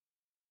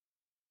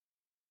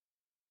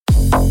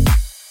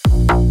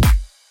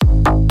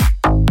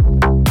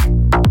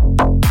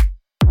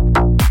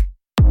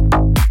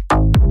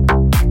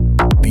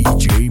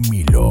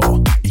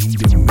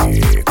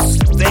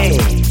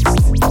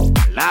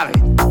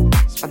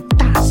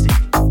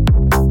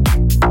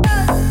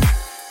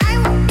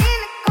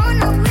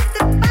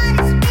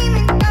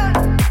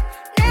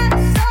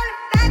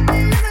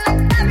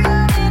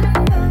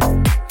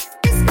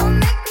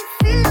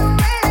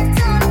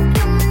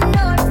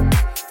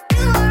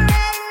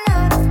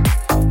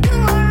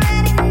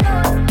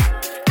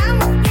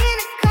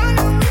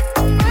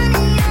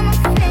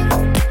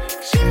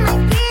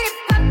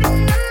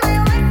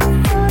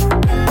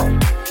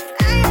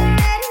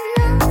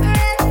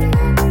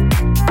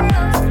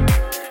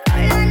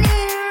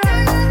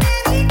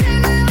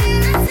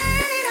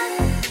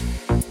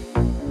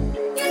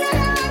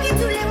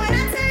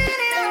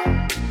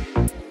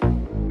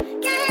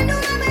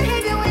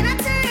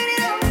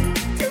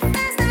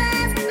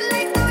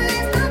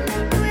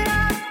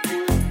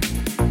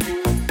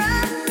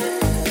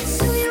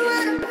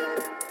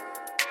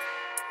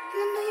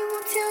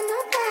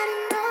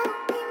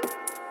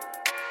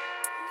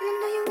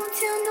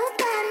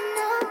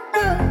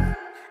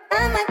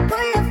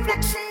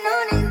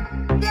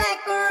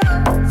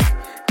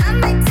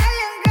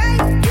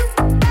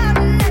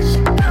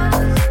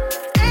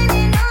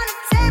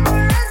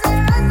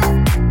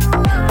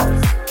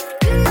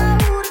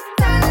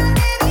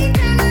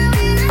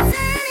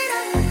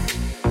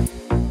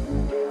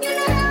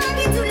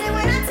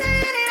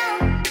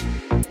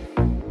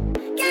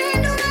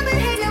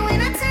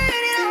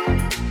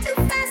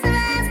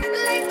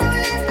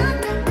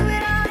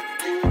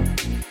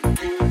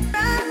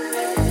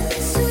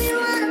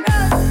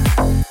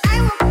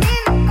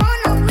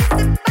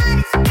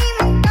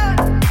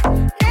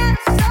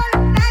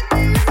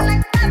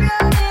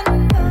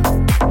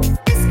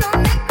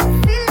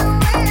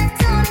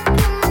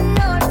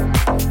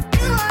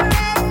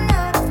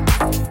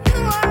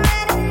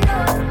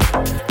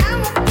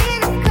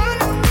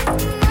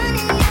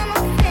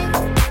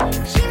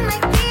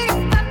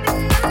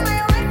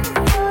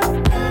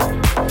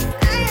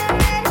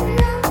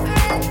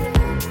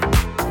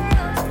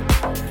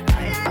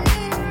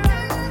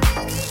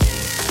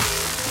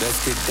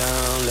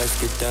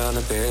down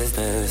to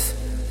business.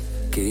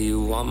 Give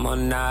you one more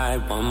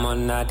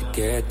night to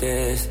get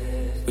this.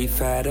 We've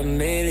had a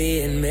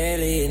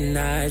million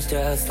nights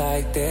just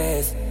like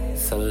this.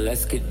 So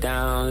let's get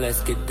down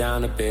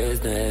to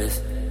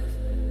business.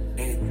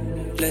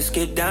 Let's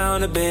get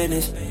down to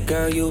business.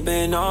 Girl, you've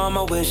been on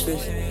my wish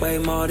list. Way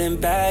more than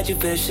bad, you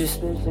vicious.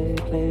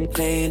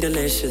 Clean,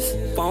 delicious.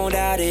 Won't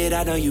doubt it,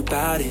 I know you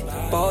bout it.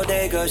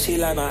 Bodega, she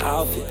like my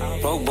outfit.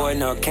 Broke boy,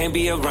 no, can't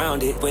be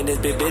around it. When it's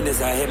big business,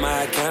 I hit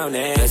my account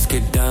and let's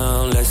get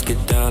down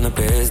to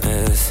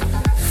business.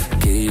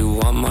 Give you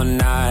one more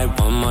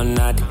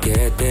night to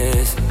get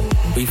this.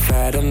 We've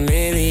had a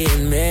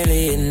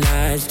million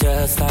nights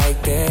just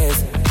like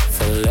this.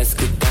 So let's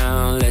get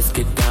down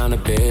to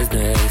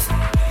business.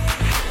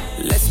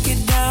 Let's get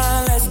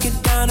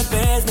down to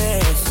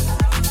business.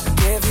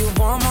 Give you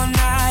one more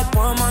night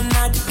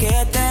to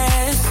get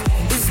this.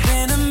 It's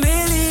been a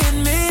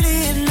million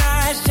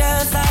nights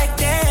just like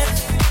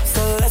this.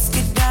 So let's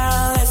get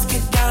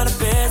down to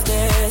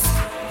business.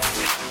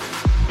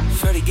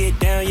 Shorty get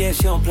down, yeah,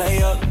 she don't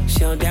play up. She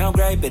don't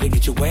downgrade, better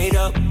get your weight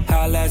up.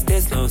 How I last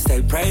this long,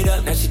 stay prayed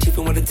up. Now she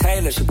cheapin' with a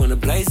tailor, she wanna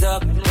blaze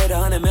up. Made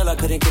 100 mil, I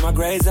couldn't get my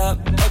grades up.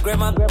 Upgrade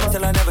my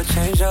till I never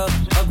change up.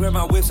 Upgrade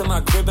my whips on my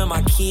crib and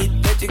my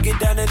kid. Bet you get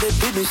down to the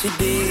business she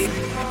did.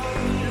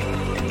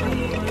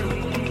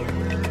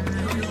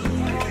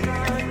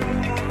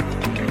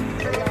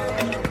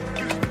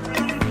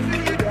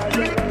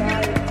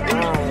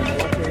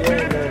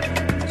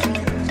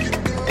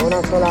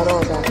 Una sola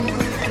nota.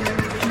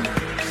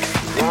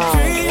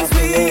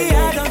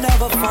 I don't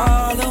ever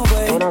fall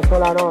away. Una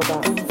sola nota.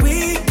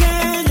 We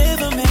can't live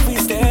them if we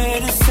stay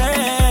the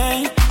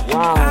same.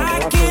 Wow, I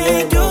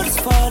can't do this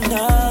for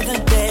another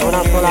day.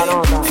 Una sola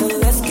nota. So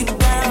let's get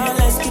down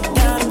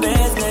to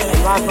business.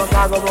 El vaso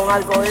está como un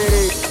arco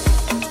iris.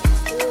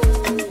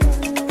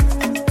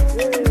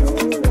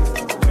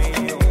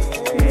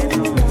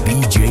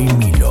 DJ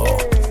Milo.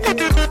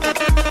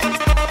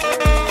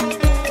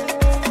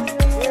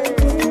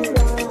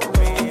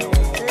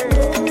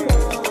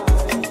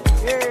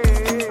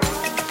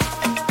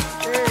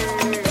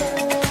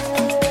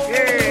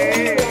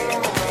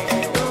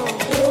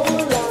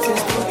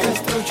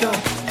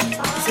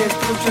 Si es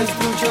trucho, es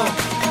trucho.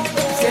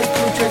 Si es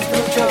trucho, es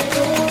trucho.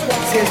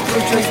 Si es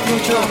trucho, es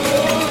trucho.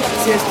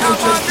 Si es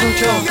trucho,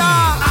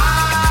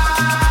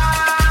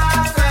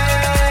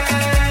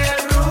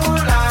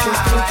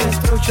 es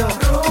trucho.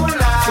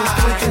 Si es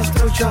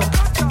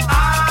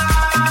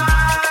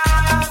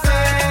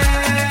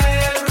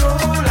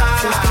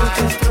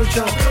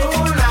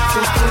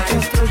trucho,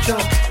 es trucho.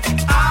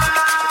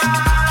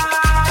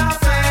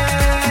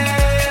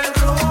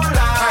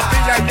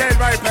 Pastilla,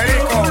 hierba y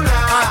perico.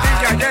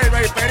 Pastilla, hierba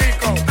y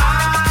perico.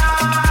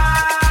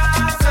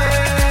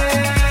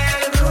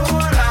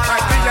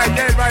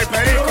 Hierba y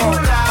perico,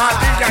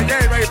 patilla,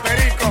 hierba y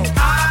perico.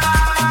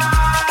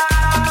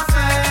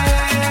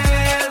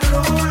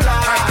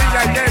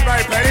 Patilla, hierba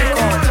y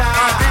perico,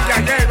 patilla,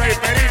 hierba y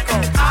perico.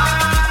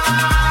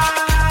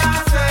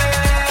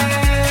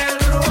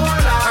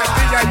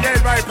 Patilla,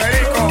 hierba y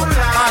perico,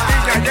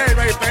 patilla,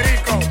 hierba y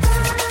perico.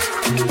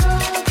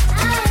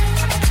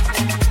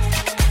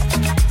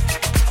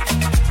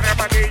 Trae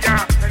patilla,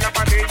 trae la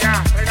patilla,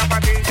 trae la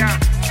patilla.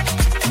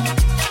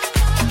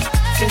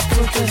 Si es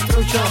trucho, es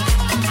trucho.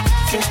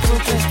 Si es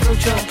trucho, es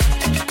trucho.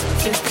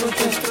 Si es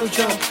trucho, es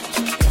trucho.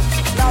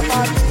 La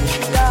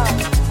patilla,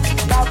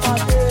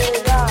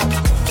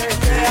 que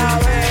sea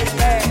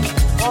verde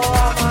o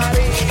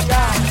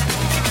amarilla.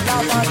 La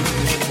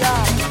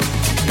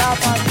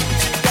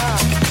patilla,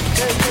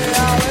 que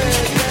sea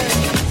verde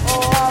o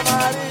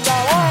amarilla.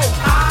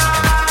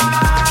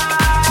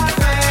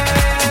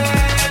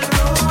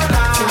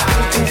 Si es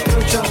trucho, es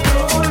trucho. Si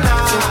es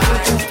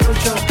trucho, es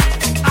trucho.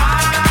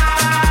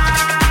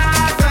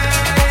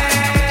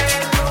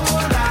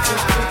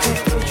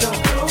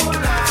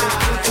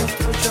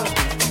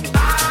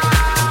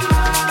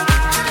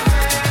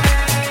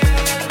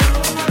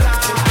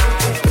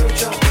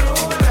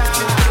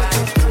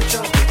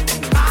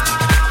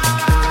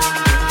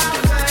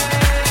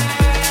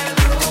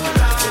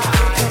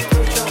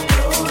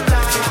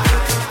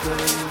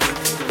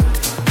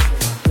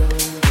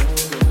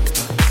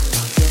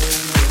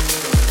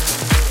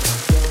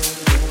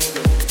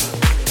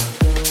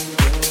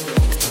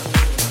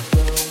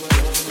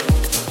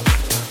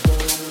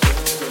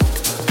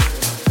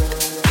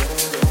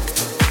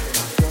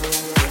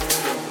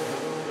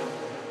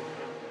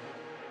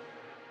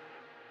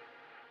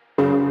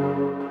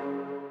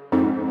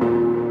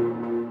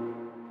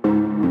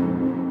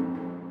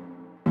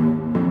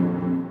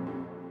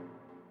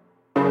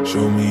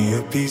 Show me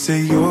a piece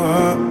of your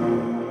heart.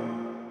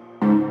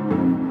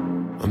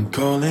 I'm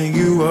calling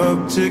you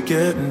up to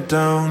getting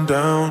down,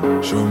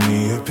 down. Show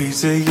me a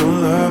piece of your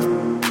love.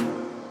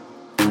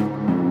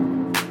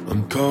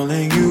 I'm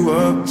calling you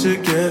up to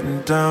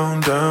getting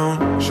down,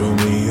 down. Show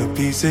me a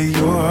piece of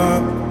your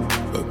heart,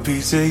 a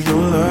piece of your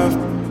love.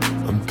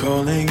 I'm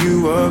calling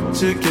you up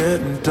to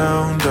getting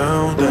down,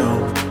 down,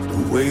 down.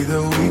 The way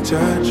that we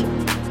touch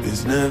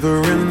is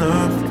never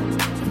enough.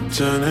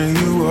 turning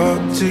you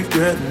up to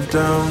getting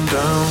down,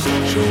 down.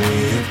 Show me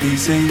a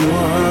piece of your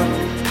heart,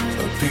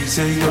 a piece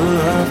of your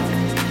love.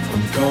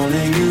 I'm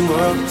calling you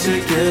up to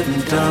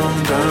getting down,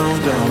 down,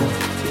 down.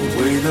 The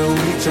way that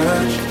we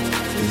touch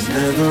is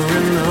never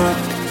enough.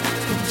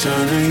 I'm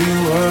turning you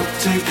up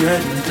to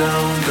getting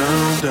down,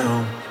 down,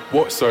 down.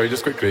 What? Sorry,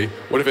 just quickly.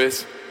 What if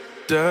it's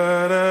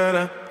da da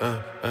da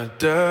da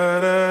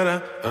da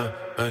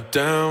da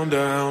down,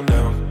 down,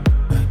 down.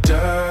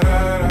 Da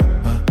da da.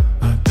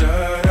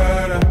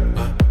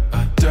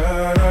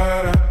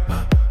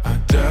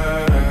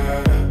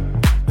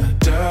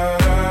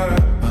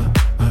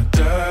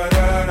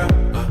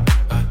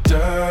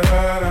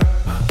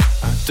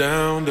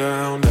 Down,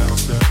 down, down,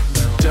 down,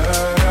 down. Da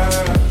da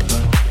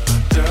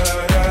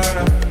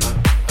da da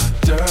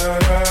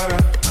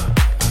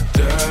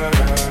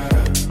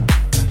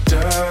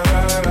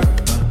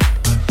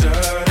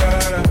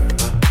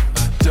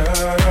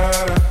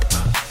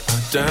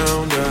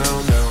down, down,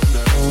 down,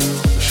 down.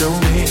 Show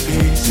me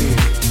easy,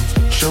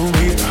 show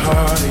me the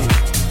heartache.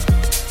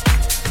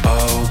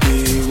 I'll be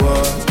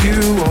what you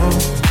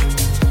want,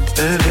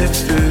 and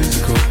it's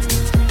physical.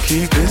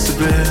 Keep it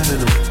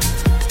subliminal.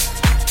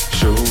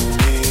 Show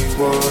me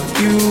what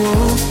you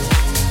want.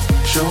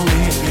 Show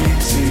me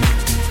easy.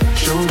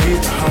 Show me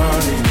the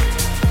heartache.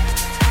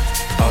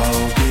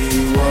 I'll be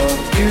what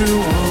you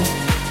want,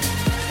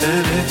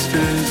 and it's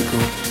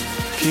physical.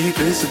 Keep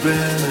it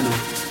subliminal.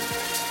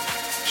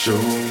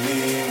 Show me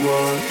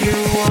what you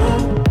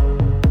want.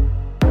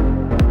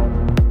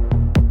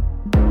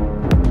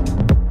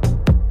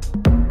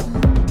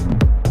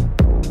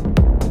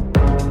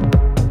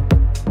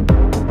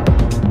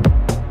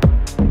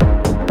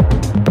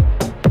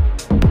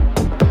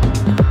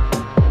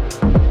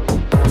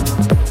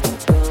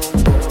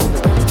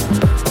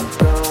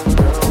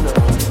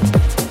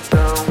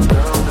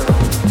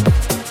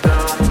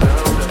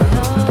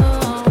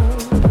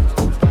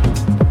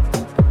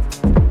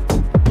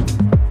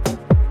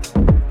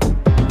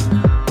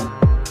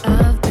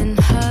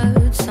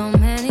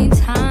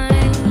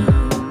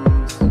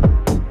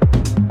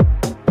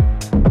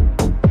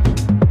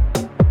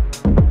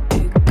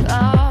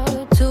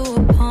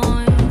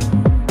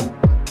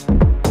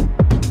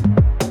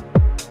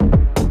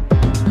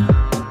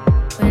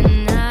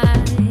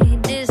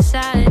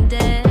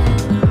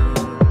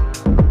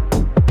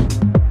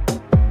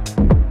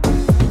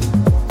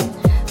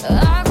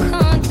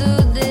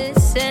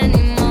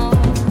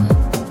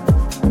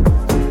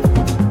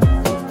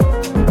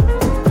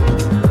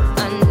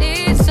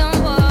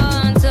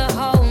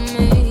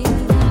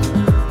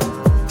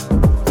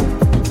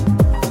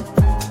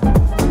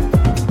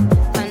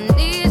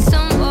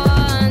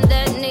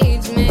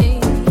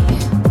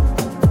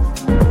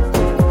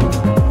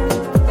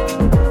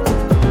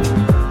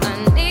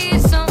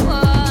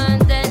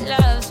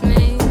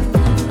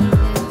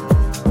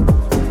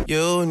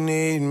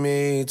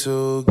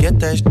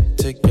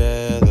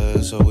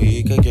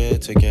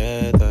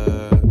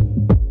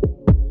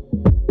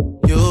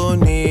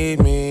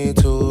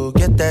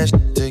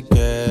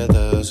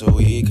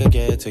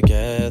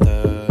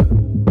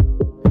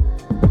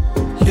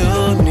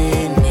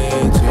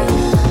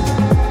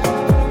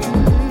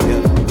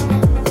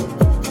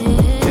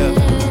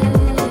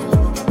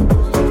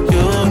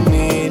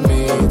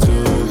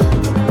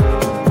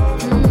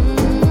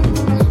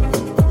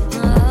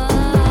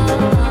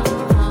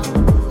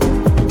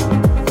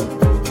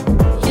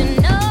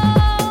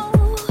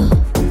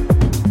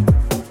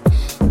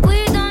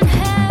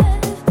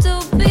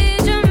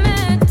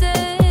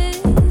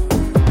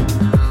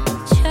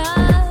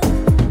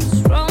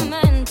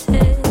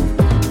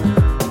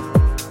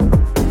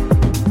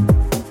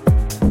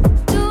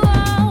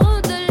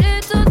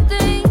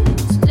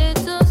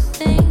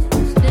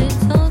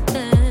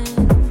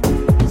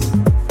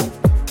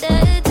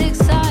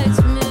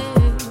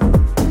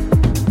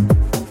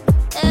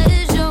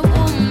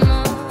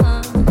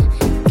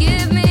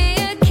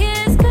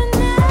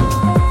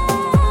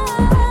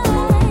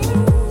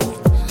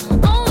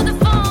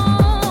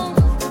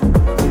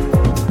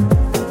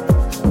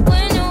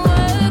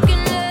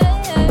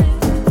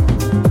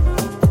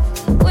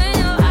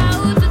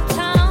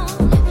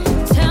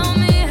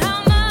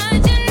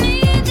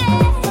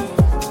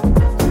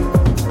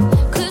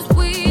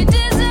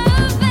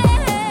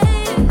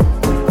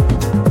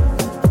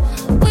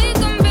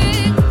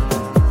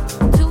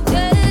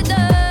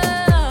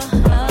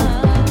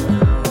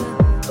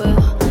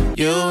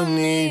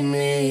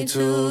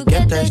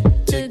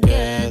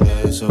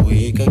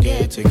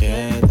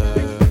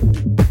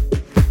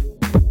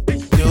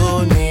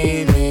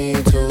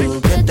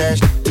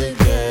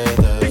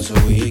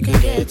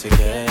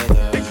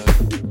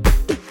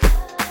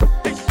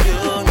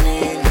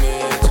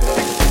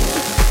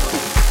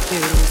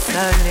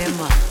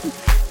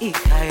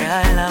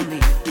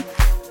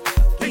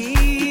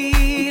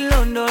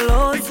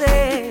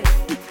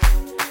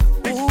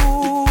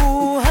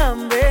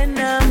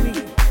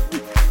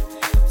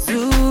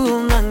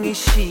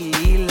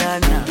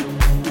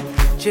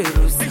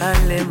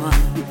 Jerusalem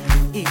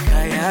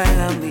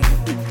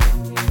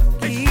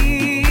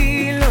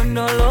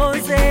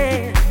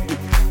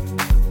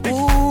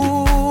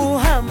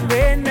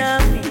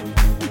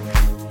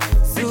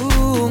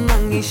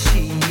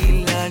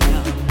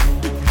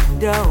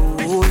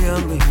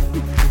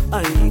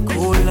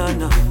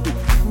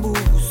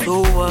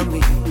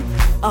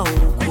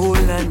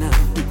ayikholana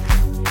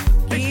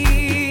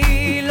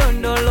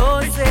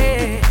ilondoloze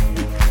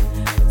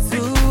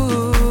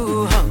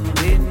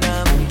zuhambe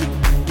nami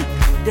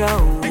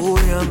dawo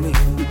yami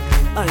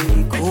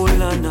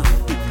ayikholana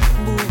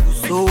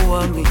buso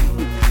wami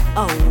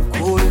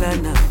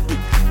awukholana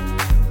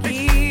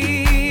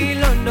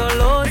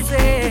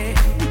ilondoloze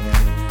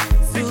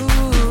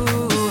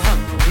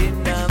zuhambe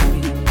nami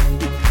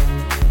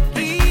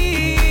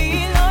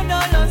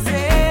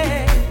ilondoloze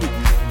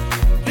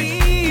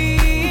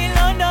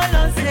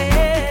ilondoloze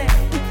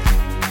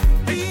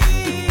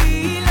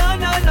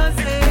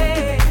ilondoloze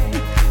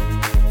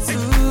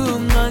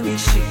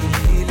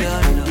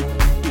zungangishilana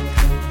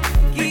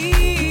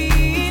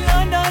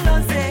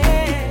ilondoloze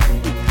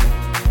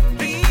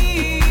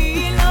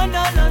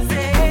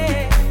ilondoloze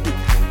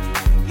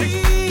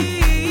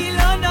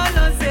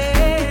ilondoloze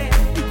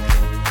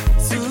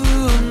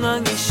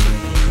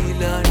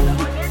zungangishilana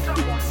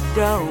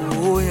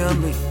dawo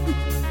yami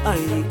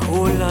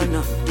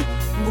ayikholana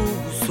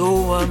buso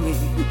wami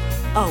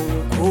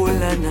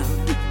awukholana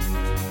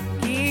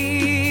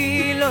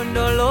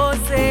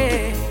ilondoloze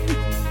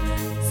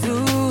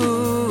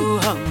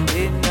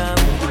zuhambe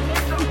nami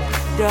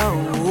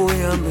dawo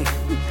yami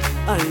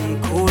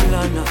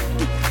ayikholana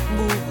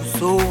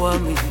buso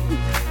wami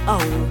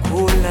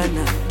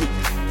awukholana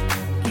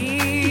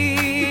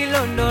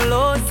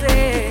ilondoloze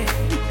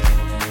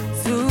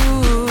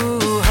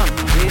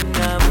zuhambe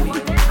nami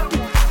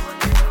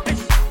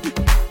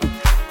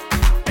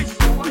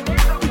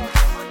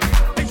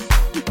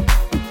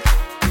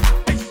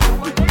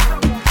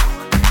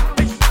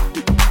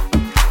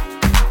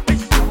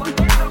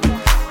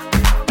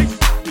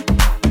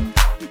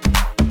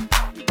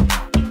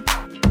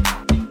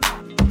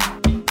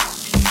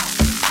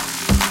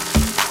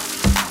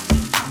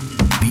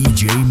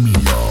DJ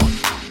Milo.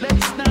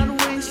 Let's not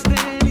waste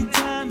any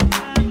time.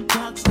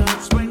 Clock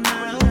starts right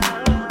now.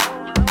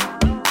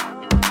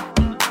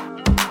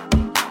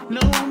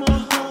 No more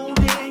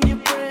holding your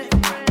breath.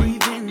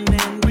 Breathe in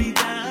and breathe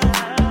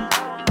out.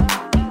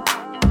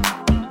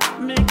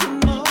 Make a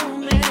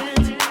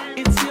moment.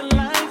 It's your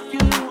life,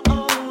 you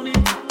own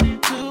it.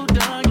 Too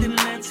dark, then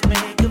let's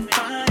make a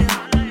fire.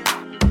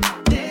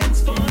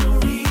 Dance for no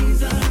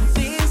reason.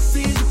 This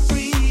is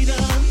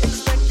freedom.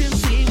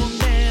 Expectancy will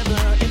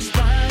never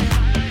expire.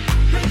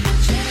 Break the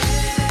chain.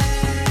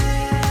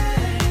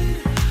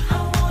 I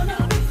wanna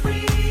be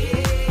free.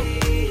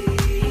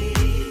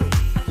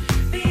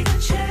 Be the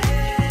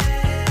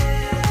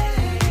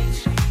change.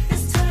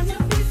 It's time to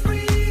be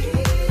free.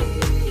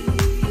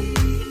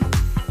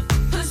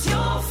 'Cause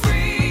you're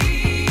free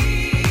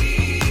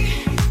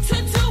to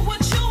do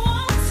what you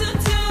want to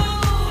do.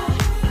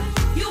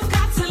 You've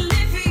got to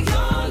live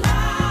your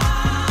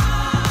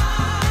life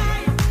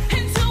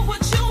and do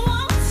what you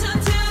want to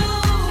do.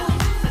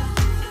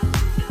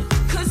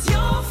 'Cause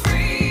you're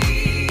free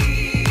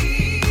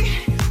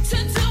to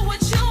do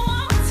what you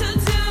want to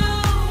do.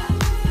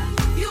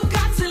 You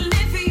got to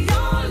live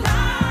your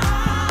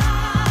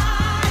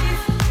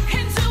life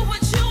and do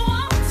what you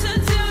want to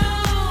do.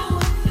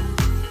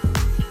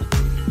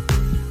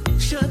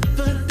 Shut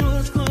the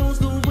doors, close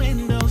the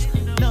windows,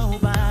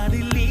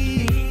 nobody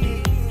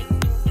leave.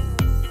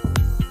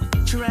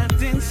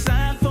 Trapped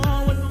inside for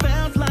what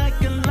felt like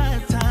a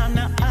lifetime,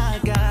 now I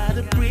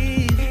gotta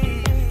breathe.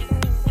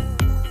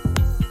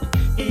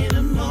 In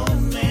a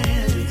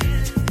moment,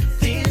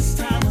 this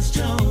time was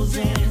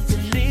chosen to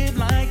live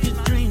like your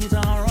dreams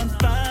are on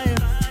fire.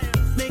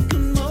 Make a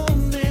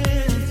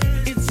moment,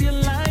 it's your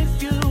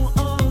life, you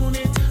own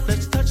it.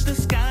 Let's touch the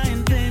sky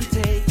and then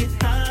take it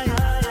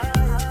higher.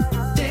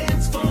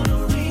 Dance for no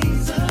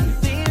reason,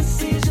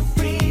 this is your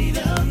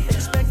freedom.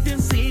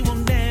 Expectancy will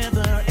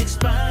never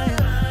expire.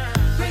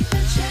 Break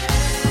the chain.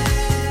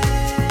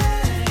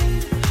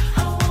 I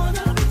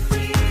wanna be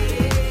free.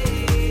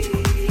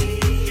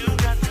 You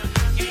got to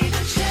be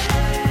the change.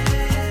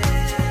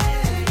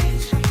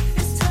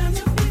 It's time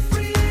to be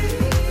free.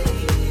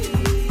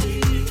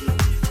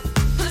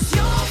 'Cause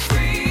you're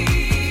free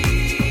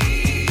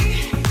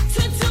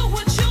to do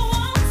what you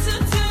want to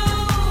do.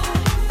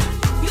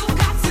 You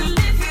got to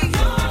live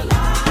your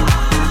life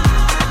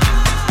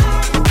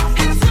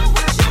and do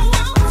what you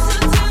want to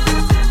do.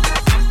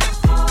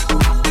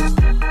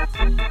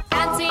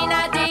 Dancing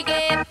at the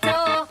ghetto,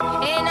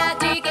 in at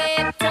the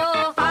ghetto,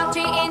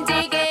 party in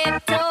the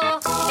ghetto,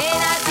 in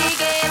at the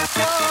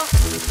ghetto.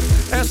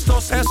 Esto,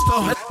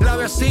 la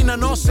vecina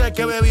no sé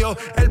qué bebió,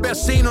 el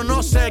vecino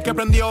no sé qué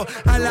prendió,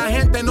 a la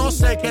gente no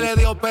sé qué le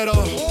dio, pero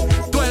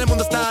todo el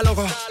mundo está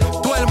loco,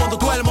 todo el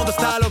mundo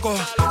está loco,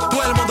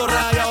 todo el mundo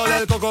rayado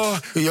del coco,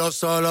 y yo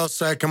solo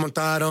sé que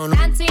montaron.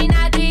 Dancing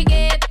at the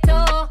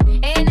ghetto,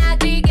 in at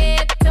the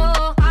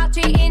ghetto,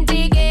 party in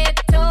the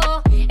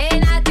ghetto,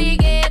 in at the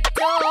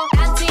ghetto.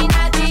 Dancing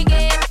at the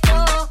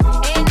ghetto,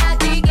 in at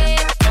the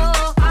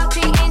ghetto,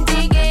 party in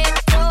the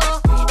ghetto,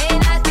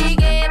 in at the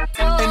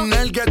ghetto. En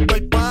el ghetto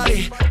hay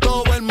party,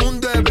 todo el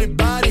mundo,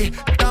 everybody,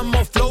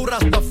 estamos flow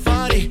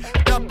Rastafari,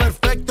 está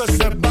perfecto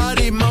ese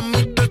body,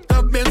 mami, tú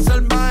estás bien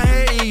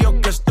salvaje y yo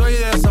que estoy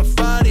de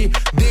safari,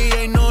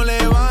 DJ no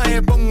le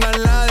baje,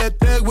 póngala de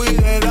Tego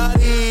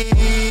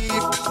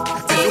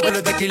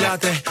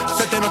quilates,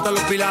 se te notan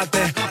los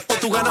pilates. O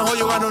tú ganas o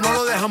yo gano, no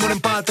lo dejamos en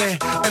empate.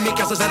 En mi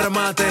casa se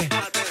remate.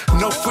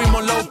 No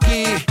fuimos low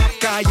key,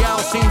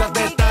 callados sin dar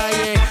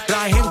detalles.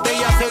 La gente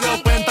ya se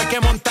dio cuenta que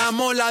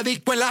montamos la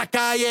disco en la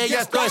calle. Y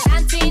esto es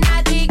Dancing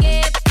at the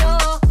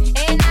ghetto,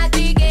 and at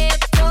the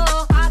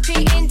ghetto,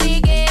 party in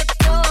the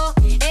ghetto,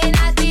 and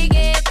at the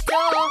ghetto,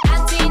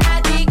 dancing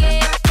at the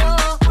ghetto,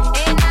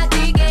 and at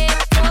the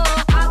ghetto,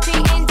 party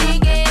in the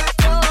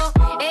ghetto,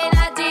 and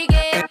at the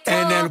ghetto.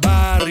 en el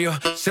barrio.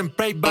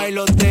 Siempre hay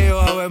bailoteo,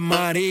 Ave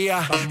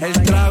María. El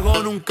trago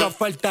nunca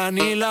falta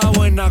ni la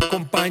buena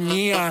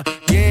compañía.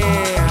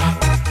 Yeah,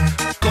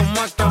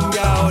 cómo ha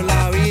cambiado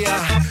la vida.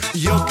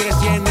 Yo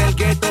crecí en el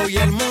gueto y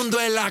el mundo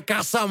es la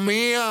casa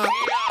mía.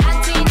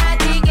 Dancing at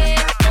the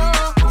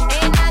ghetto,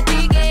 and at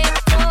the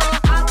ghetto,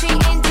 party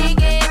in the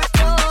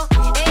ghetto,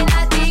 and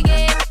at the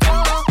ghetto,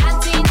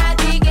 dancing at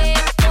the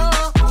ghetto,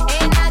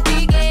 and at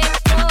the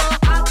ghetto,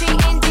 party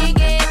in the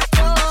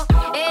ghetto,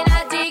 and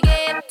at the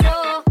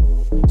ghetto.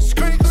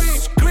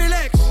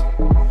 Skrillex,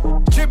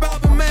 J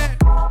Balvin, man,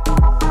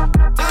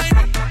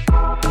 Tiny,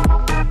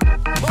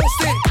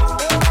 Mosty.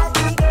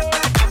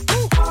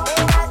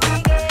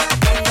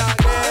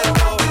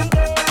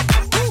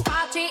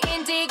 Party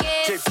in the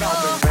ghetto.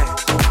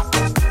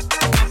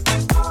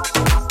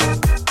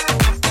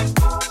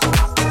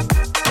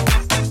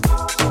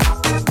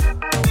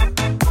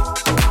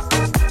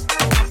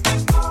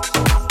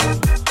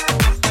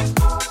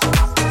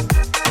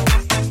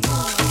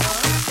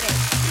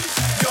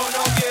 Yo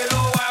no quiero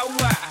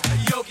agua,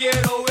 yo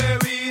quiero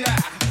bebida.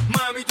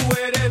 Mami, tú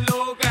eres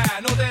loca,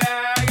 no te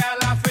hagas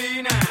la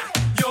fina.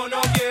 Yo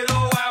no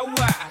quiero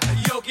agua,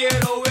 yo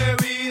quiero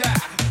bebida.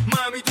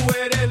 Mami, tú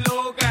eres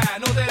loca,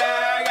 no te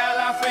hagas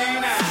la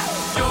fina.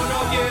 Yo no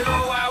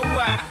quiero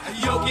agua,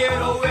 yo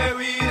quiero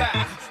bebida.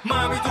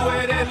 Mami, tú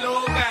eres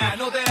loca,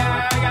 no te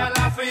hagas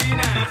la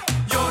fina.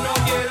 Yo no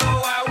quiero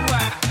agua,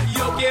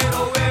 yo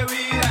quiero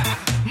bebida.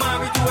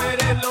 Mami, tú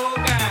eres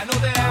loca, no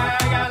te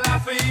hagas la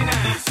fina.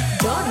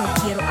 Yo no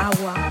quiero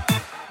agua,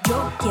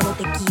 yo quiero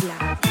tequila.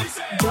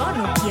 Yo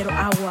no quiero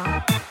agua,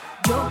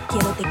 yo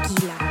quiero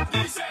tequila.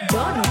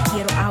 Yo no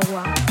quiero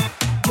agua,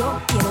 yo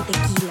quiero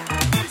tequila.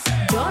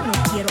 Yo no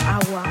quiero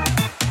agua,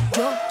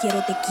 yo quiero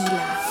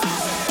tequila.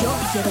 Yo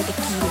quiero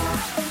tequila.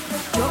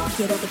 Yo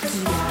quiero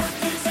tequila.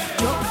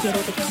 Yo quiero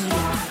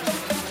tequila.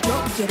 Yo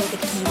quiero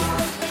tequila.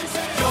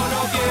 Yo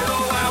no quiero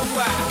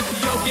agua,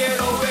 yo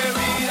quiero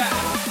bebida.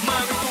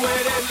 Mami, tú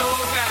eres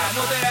loca,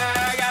 no te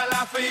hagas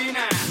la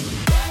fina.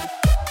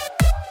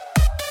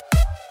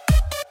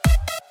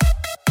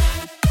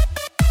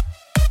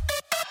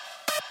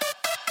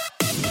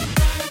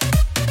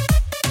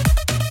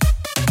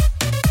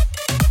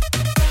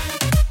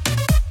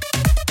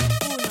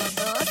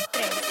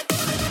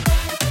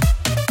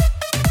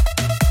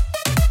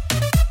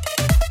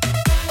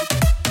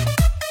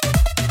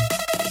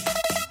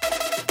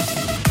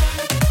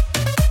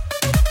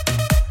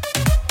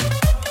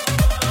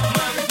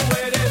 Mami, tú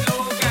eres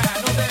loca,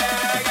 no te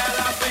hagas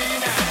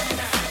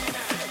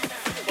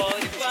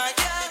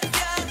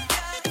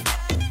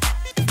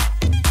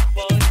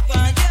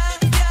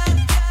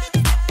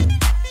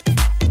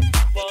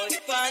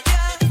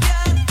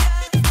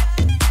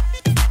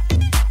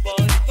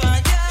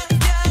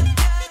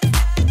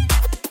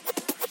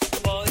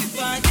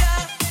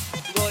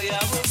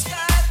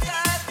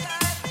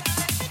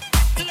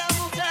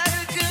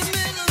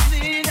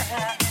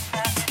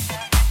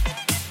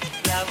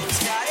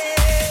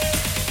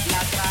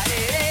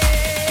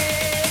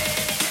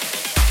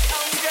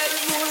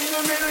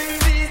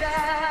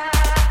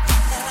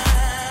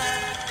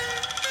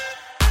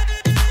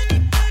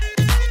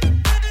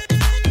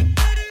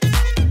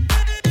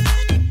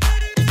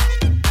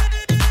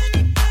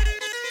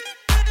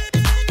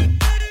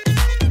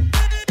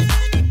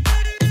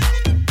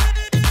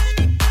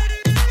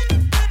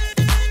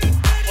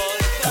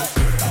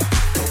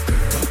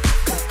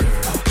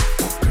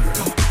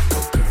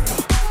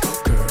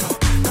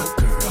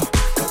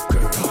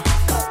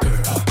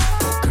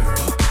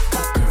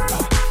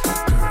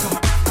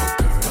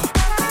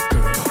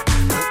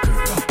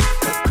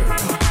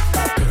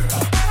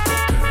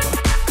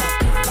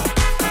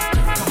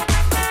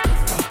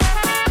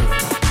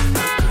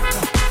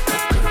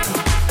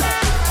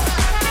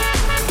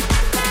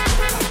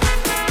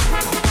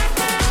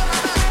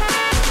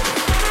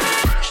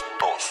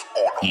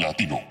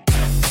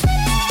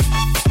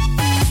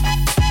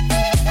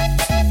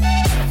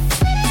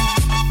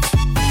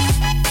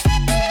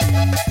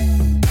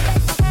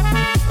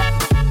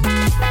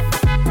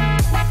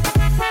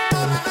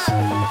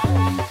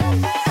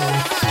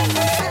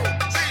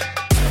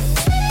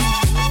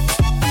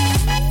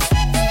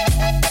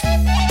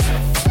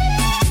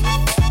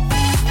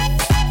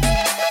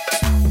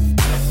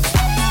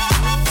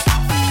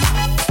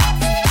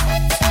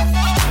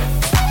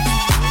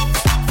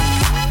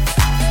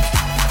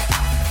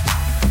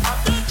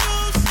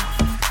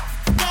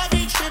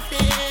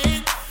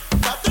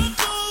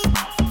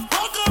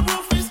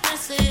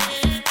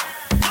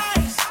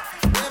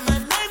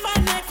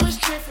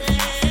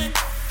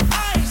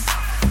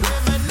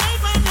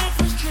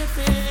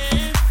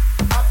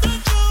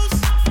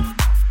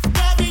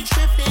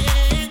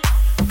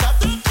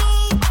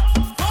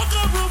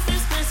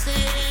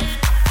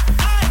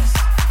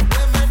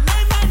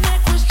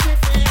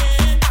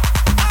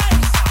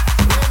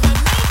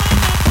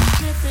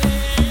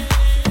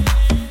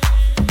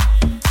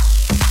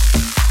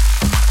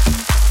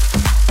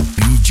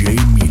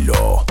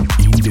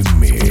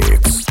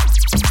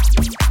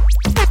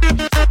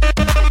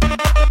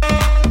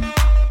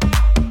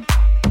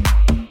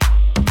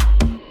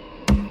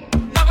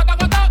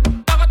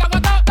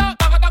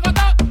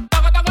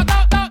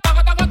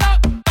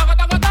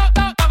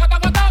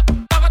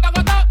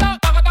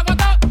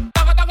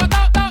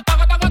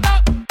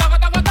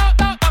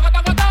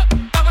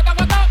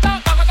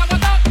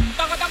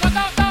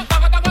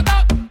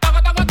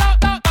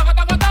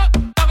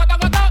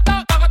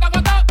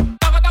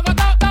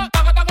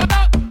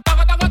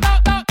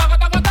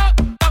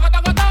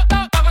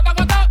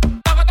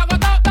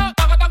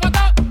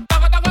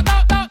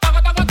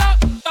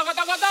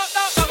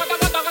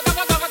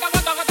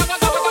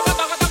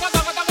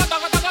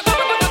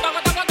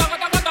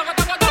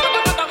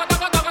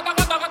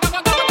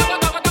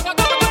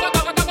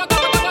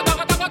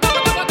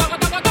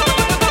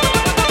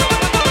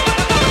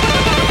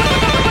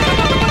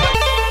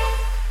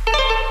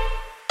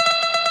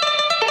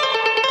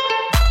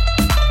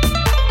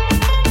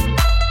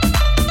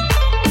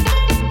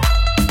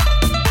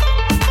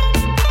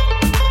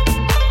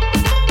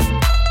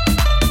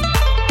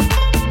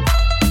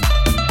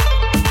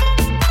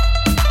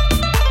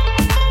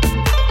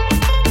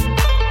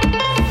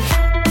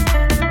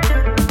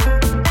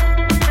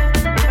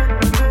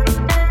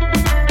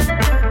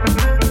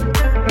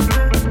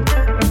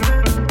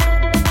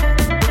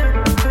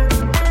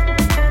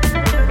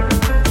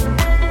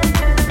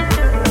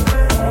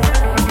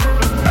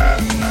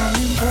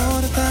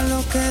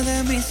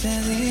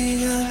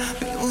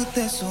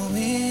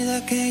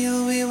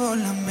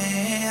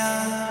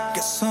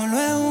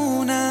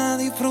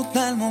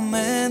disfruta el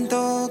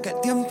momento, que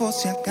el tiempo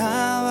se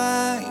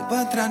acaba y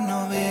para atrás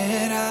no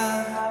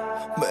verá.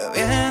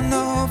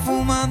 Bebiendo,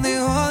 fumando y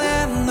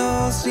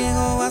jodiendo,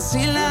 sigo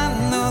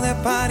vacilando de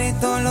party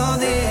todos los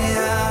días.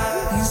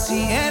 Y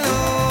síguelo.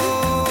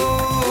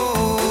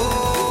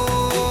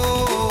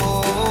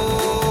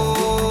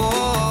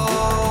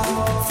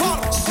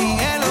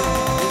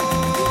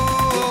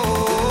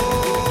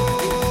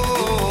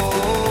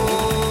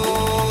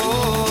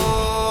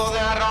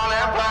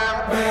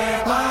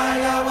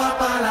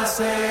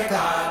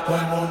 Todo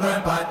el mundo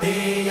en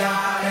patilla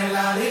en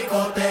la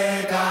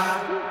discoteca.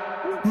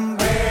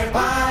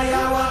 Pepa y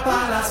agua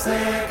para la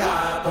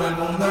seca. Todo el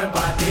mundo en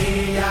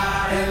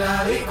patilla en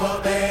la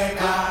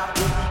discoteca.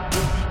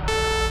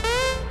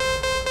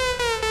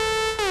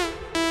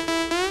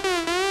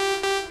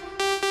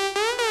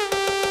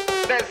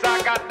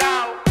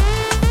 Desacatado.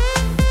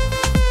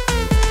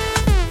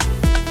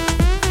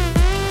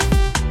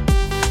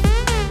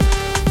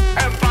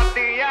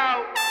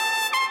 Empatillado.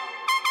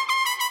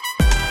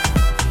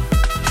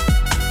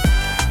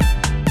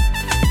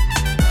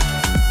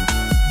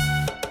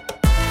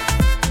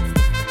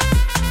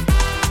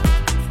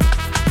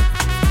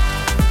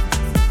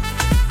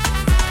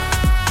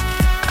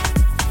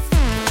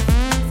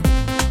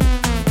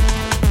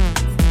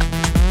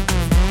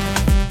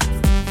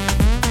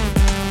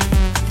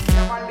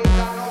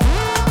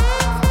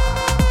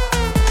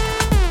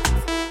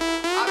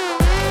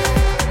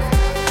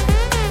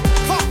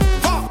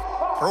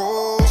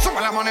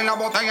 Y la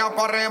botella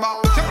para arriba,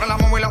 siempre la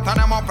móvil la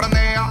tenemos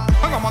prendida.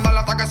 Vengo a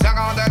mandarla hasta que se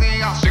haga de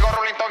día. Sigo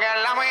rulito que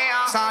es la mía.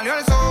 Salió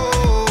el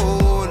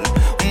sol,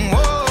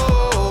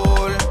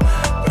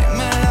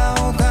 prime la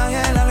boca y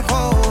el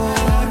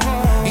alcohol,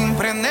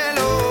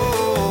 impréndelo.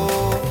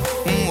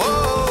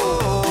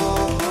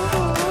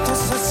 Esto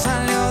se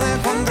salió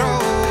de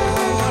control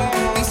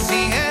y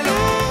síguelo.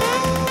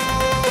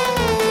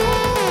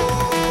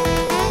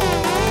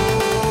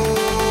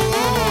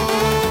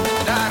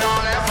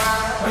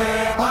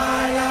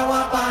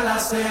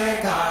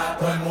 Seca,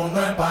 todo el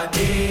mundo en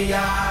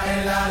patilla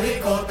en la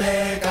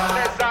discoteca.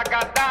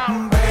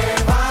 Desacatado.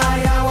 Pepa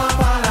y agua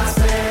para la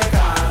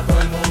seca, todo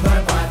el mundo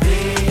en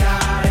patilla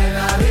en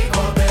la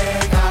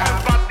discoteca.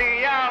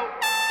 Empatillado.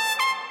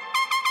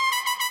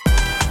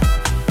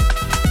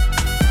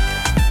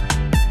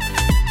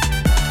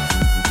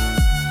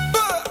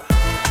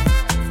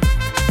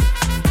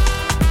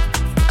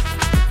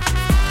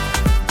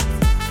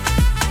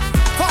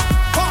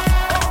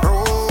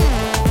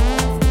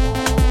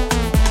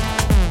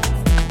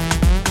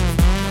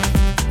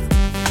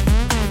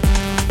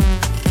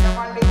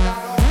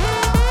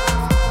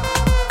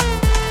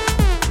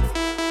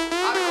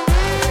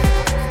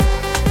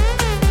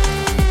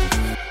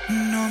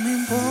 No me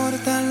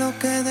importa lo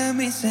que de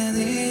mí se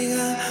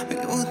diga,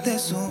 vive usted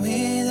su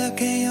vida,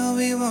 que yo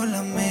vivo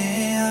la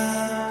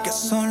mía. Que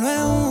solo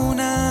es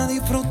una,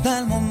 disfruta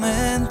el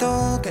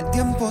momento, que el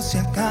tiempo se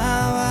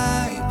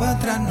acaba y para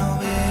atrás no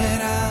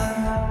verá.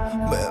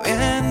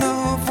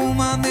 Bebiendo,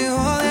 fumando y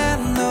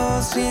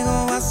jodiendo,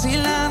 sigo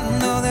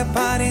vacilando de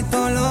party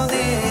todos los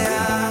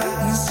días.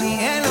 Y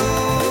síguelo.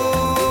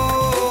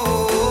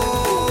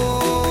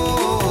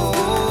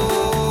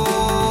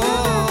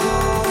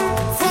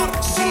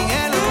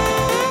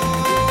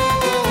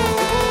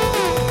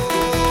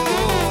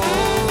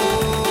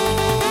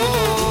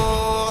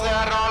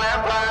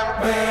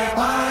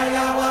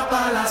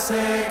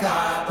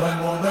 Seca, todo el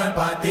mundo en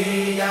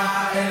patilla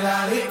en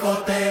la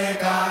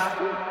discoteca.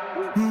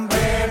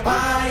 Pepa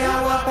y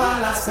agua para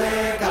la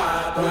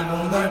seca, todo el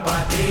mundo en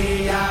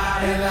patilla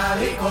en la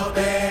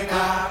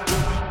discoteca.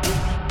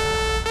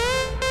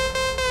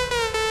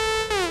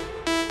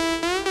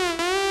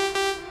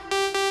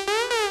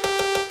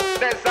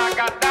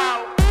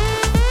 Desacatado.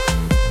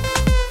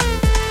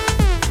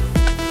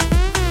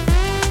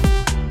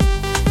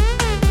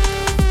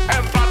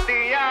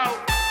 Empatillado.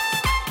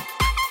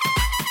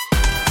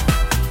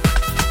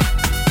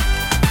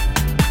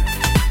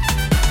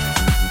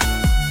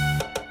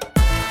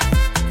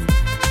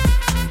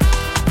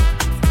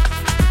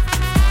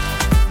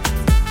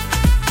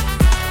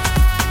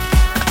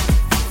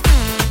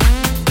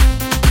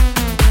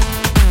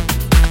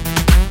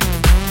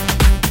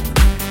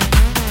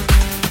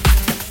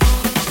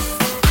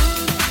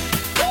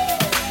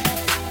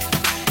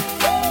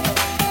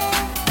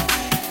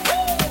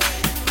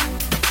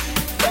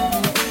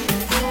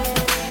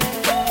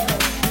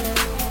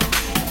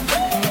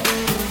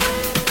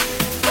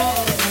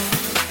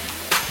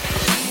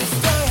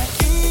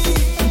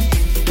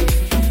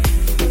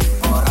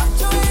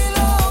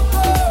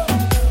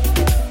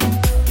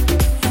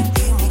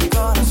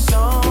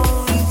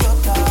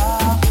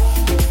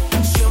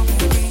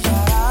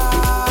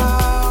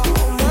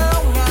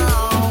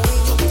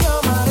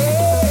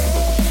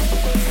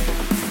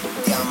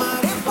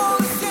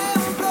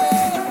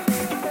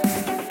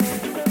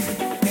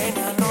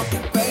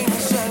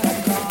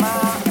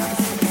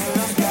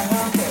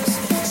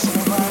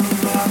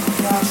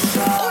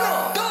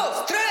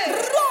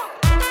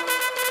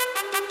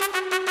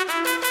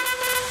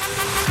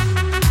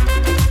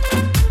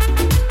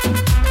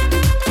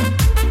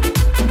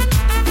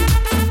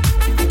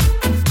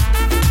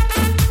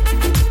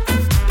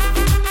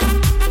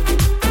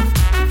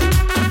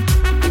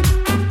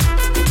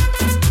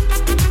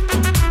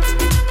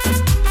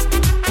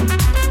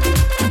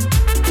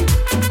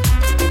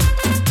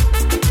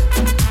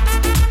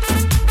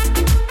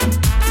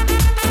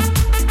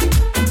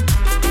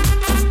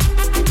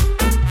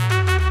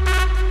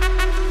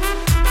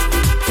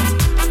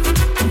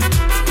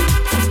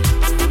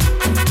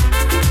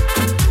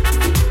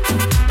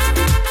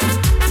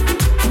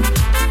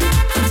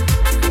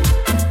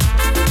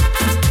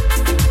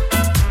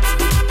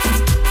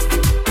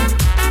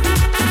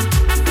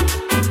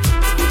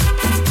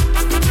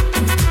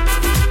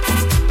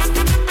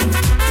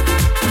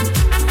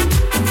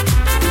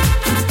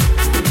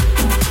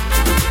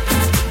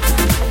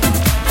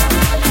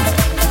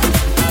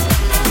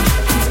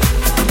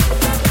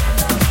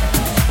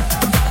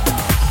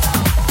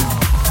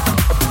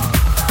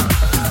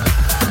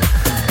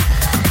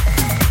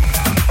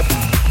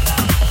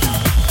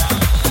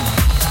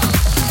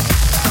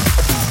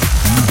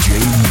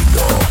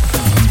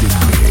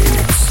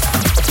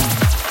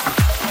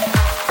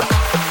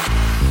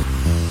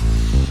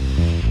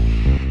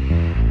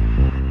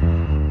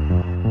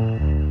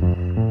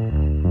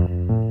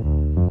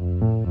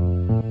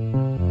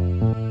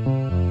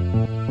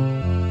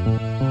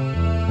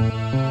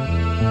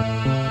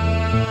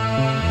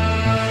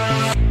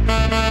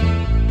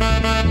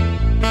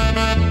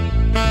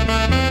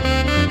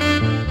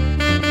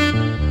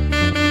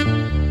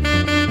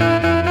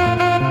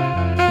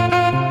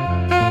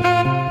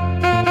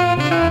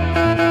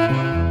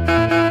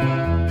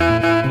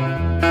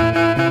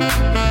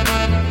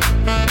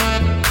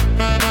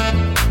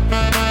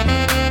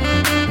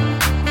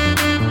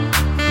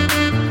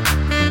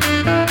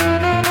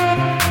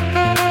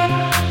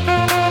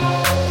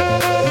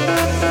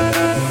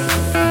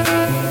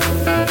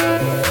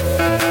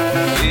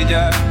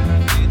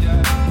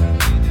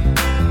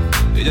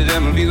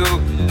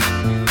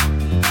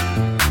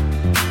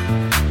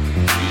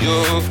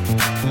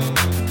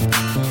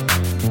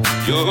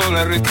 Yo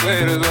la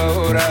recuerdo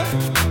ahora.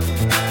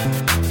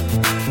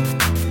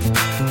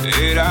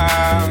 Era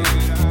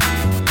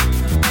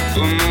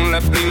como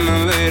la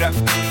primavera,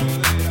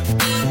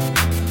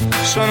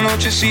 su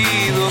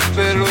anochecido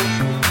pelo,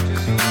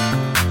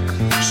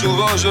 su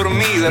voz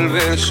dormida al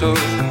verso,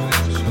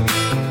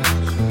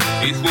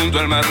 y junto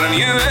al mar la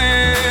nieve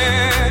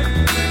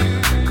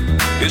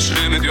que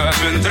se metió a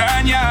su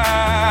entraña,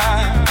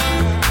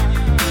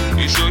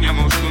 y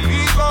soñamos conmigo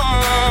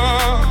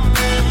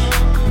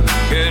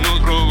que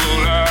nos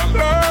robó la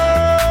playa.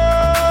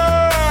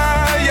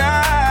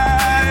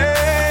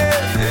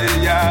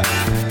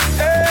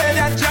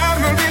 Ella ya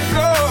me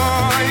olvidó,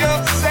 yo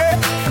sé.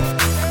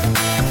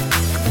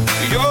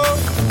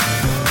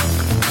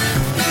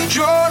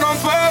 Yo no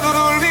puedo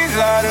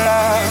olvidarla.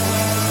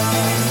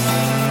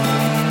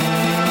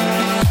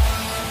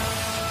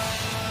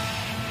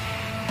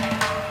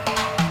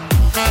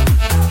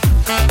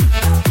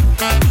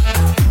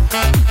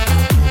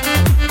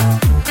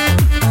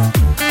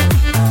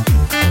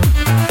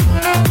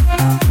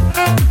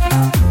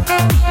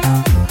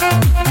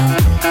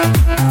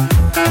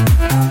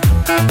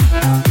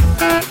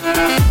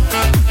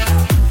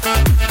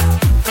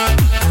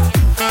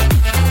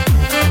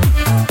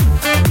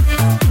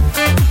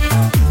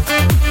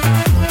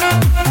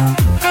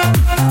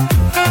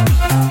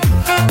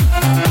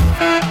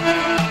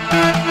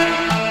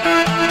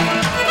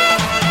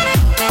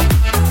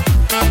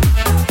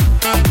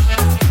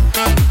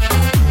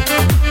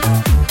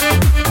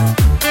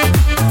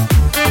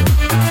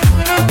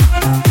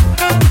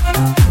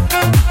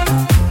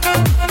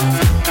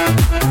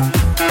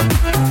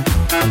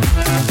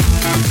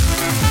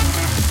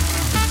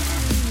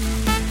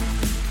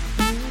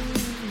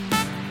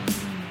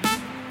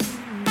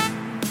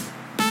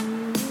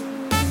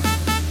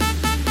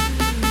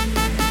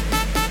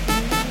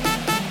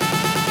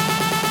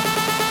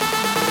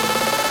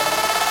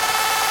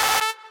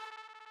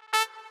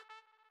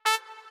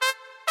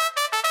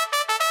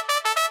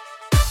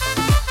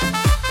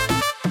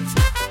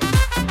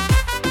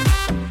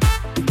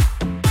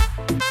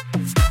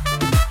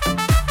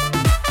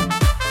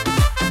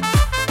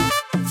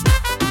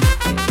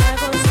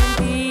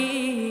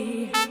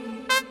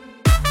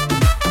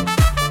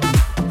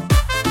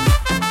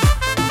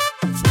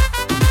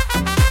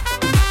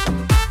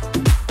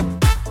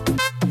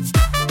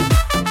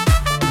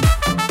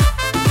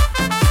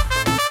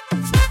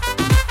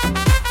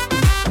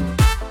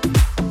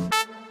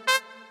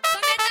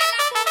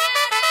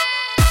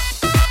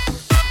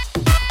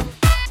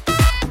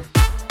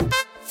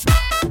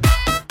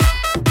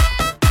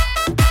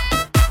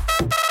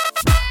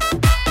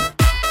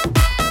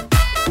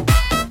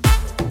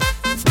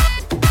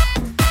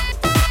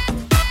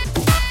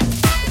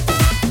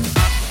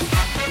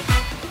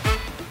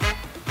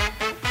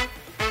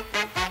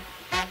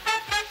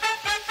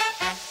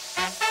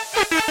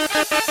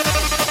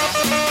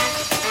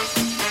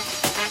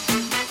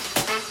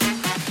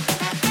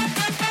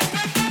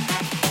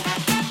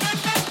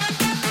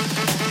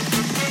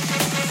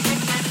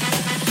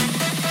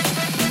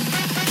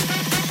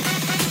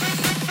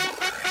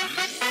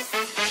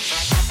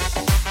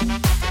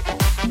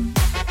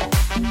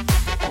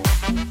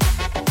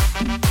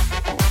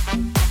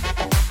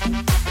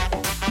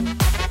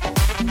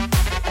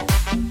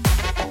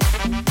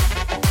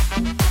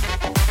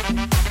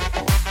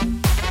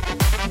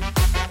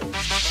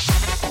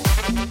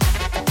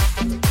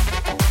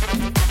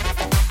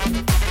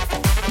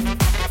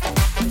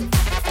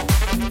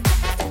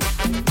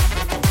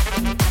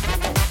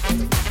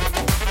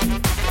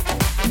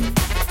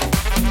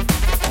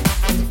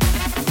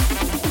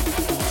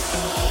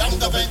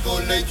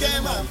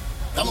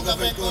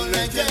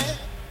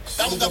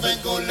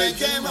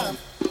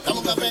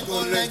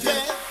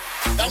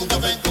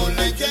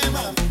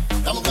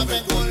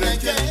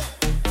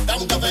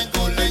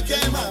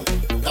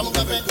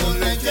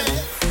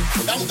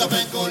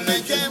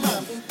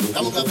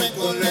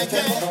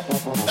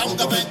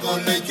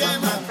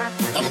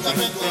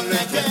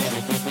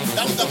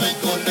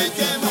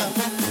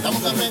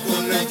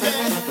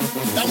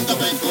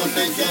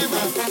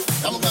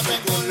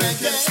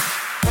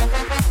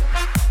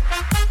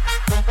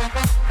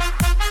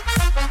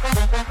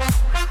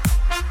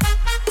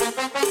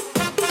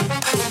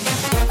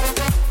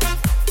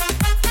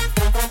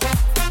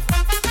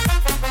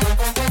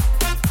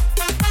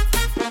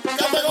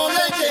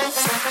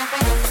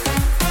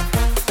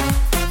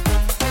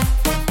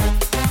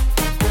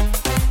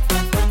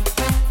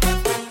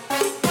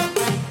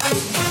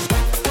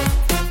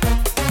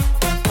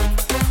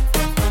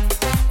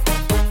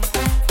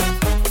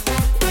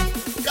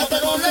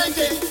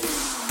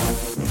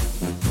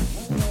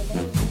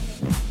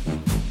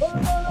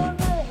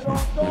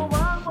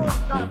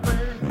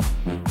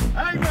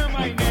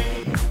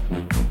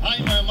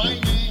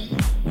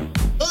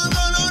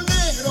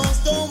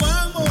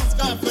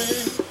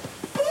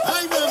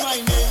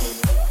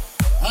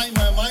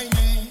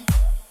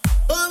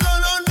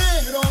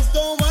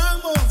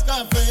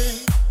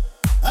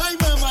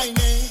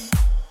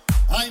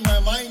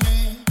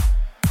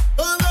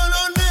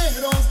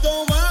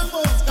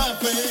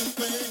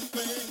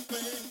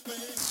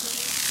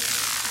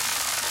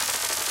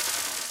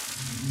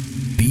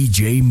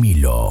 DJ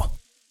Milo.